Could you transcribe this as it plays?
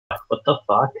What the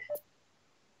fuck?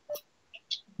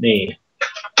 Me.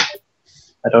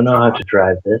 I don't know how to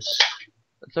drive this.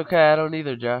 It's okay, I don't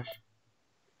either, Josh.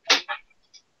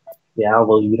 Yeah,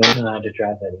 well, you don't know how to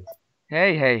drive anything.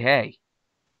 Hey, hey, hey.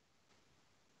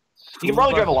 You can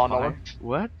probably drive a School bus lawnmower. fire?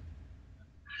 What?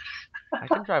 I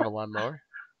can drive a lawnmower.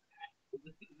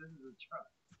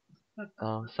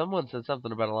 Oh, someone said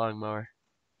something about a lawnmower.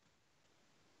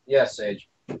 Yes, Sage.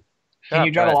 Shut Can up,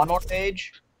 you drive a Brett. lawnmower,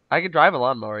 Sage? I can drive a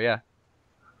lawnmower, yeah.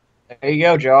 There you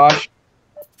go, Josh.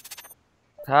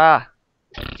 Ah,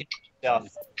 Stuff.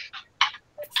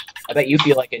 I bet you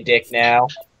feel like a dick now.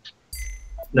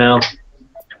 No,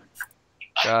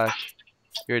 Josh.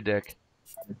 You're a dick.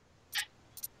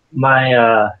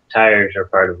 my tires are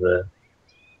part of the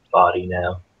body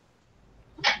now.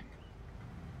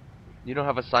 You don't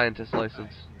have a scientist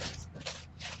license.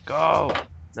 Go!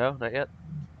 No, not yet.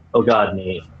 Oh god,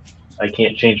 Nate. I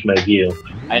can't change my view.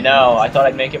 I know. I thought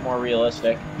I'd make it more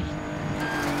realistic.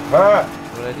 What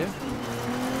did I do?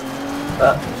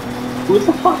 Who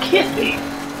the fuck hit me?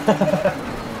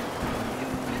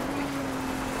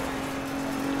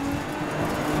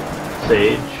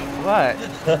 Sage. What?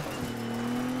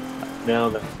 No,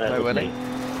 that Am I was winning?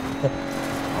 me.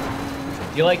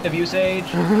 You like the view, Sage?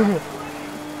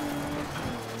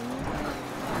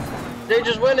 Sage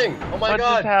is winning! Oh my what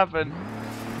god! just happened?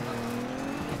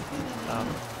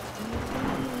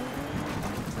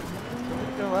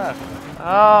 Go left.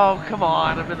 Oh, come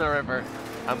on, I'm in the river.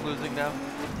 I'm losing now.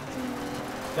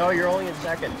 No, you're only in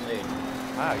second, Sage.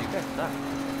 Wow, you guys suck.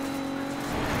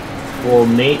 Well,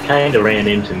 Nate kinda ran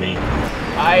into me.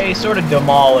 I sort of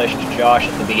demolished Josh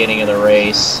at the beginning of the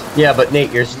race. Yeah, but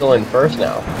Nate, you're still in first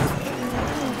now.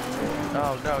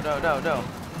 Oh, no, no, no, no.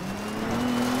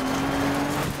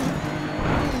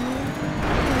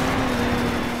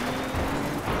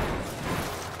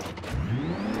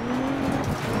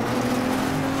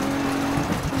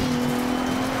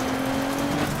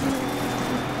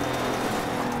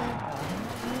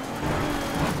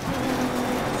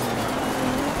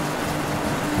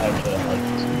 Actually, I like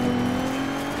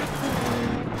this.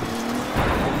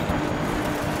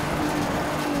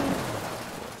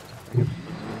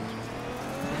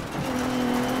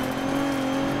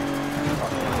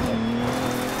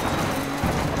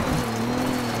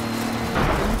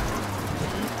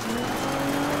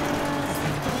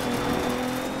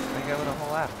 I think I went a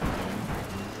whole lap.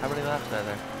 How many laps are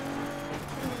there?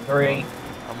 3.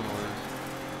 I'm gonna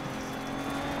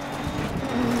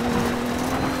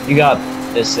lose. You got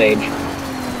this, Sage.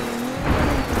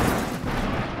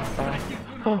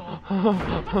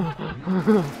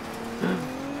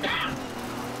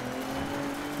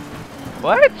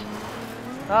 What?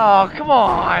 Oh, come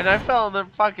on! I fell in the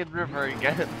fucking river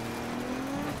again.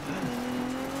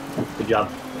 Good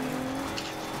job.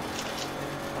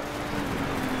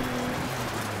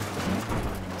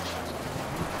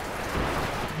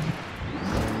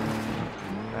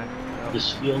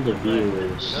 This field of view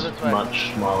is No, that's right.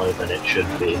 much smaller than it should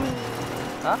be.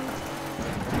 Huh?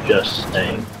 Just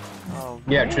saying. Oh,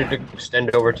 Yeah, it should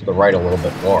extend over to the right a little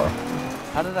bit more.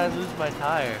 how did I lose my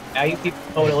tire? Now you people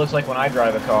know what it looks like when I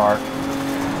drive a car.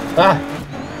 Ah!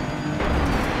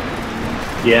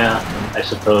 Yeah, I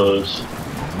suppose.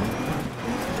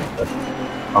 But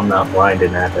I'm not blind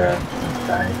in that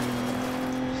time.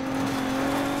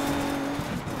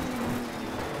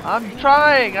 I'm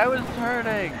trying! I was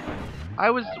turning!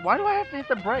 Why do I have to hit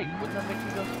the brake? Wouldn't that make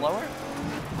me go slower?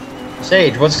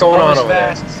 Sage, what's going Slow on is over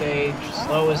there? fast, Sage.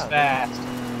 Slow is fast.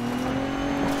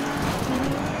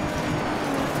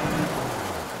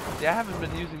 See, I haven't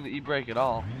been using the e-brake at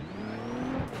all.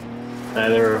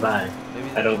 Neither have I. Maybe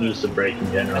I don't use the brake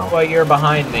in general. That's why you're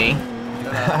behind me.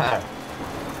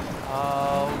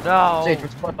 Oh, no! Sage,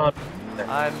 what's going on?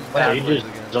 I'm Sage backwards is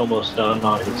again. almost done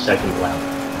on his second lap.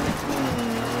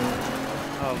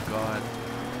 Oh, God.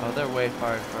 Oh, they're way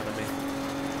far in front of me.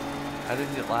 I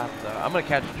didn't get lapped, though. I'm gonna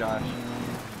catch Josh.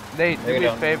 Nate, There do you me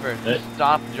a go. favor. Just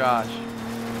stop Josh.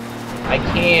 I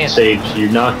can't. Sage,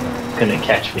 you're not gonna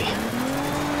catch me.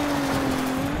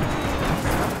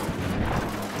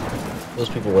 Those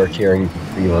people were cheering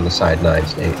for you on the side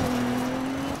nines, Nate.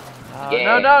 Yeah.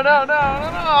 No, no, no, no,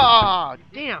 no, no!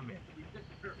 Damn it!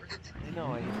 I know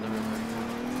I hit the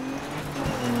river.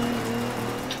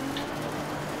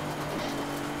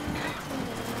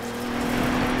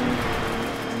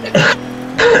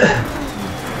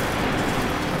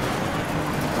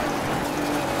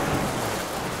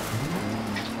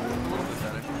 A little bit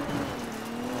better.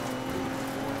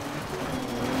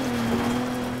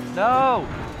 No!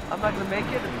 I'm not gonna make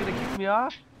it. It's gonna kick me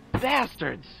off.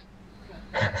 Bastards!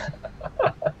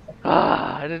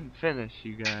 I didn't finish,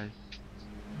 you guys.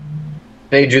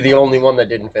 Sage, you're the only one that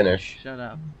didn't finish. Shut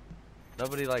up.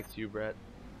 Nobody likes you, Brett.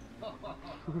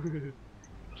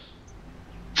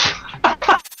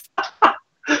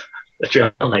 That's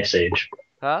real nice, Sage.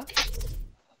 Huh?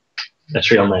 That's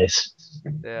real nice.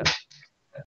 Yeah.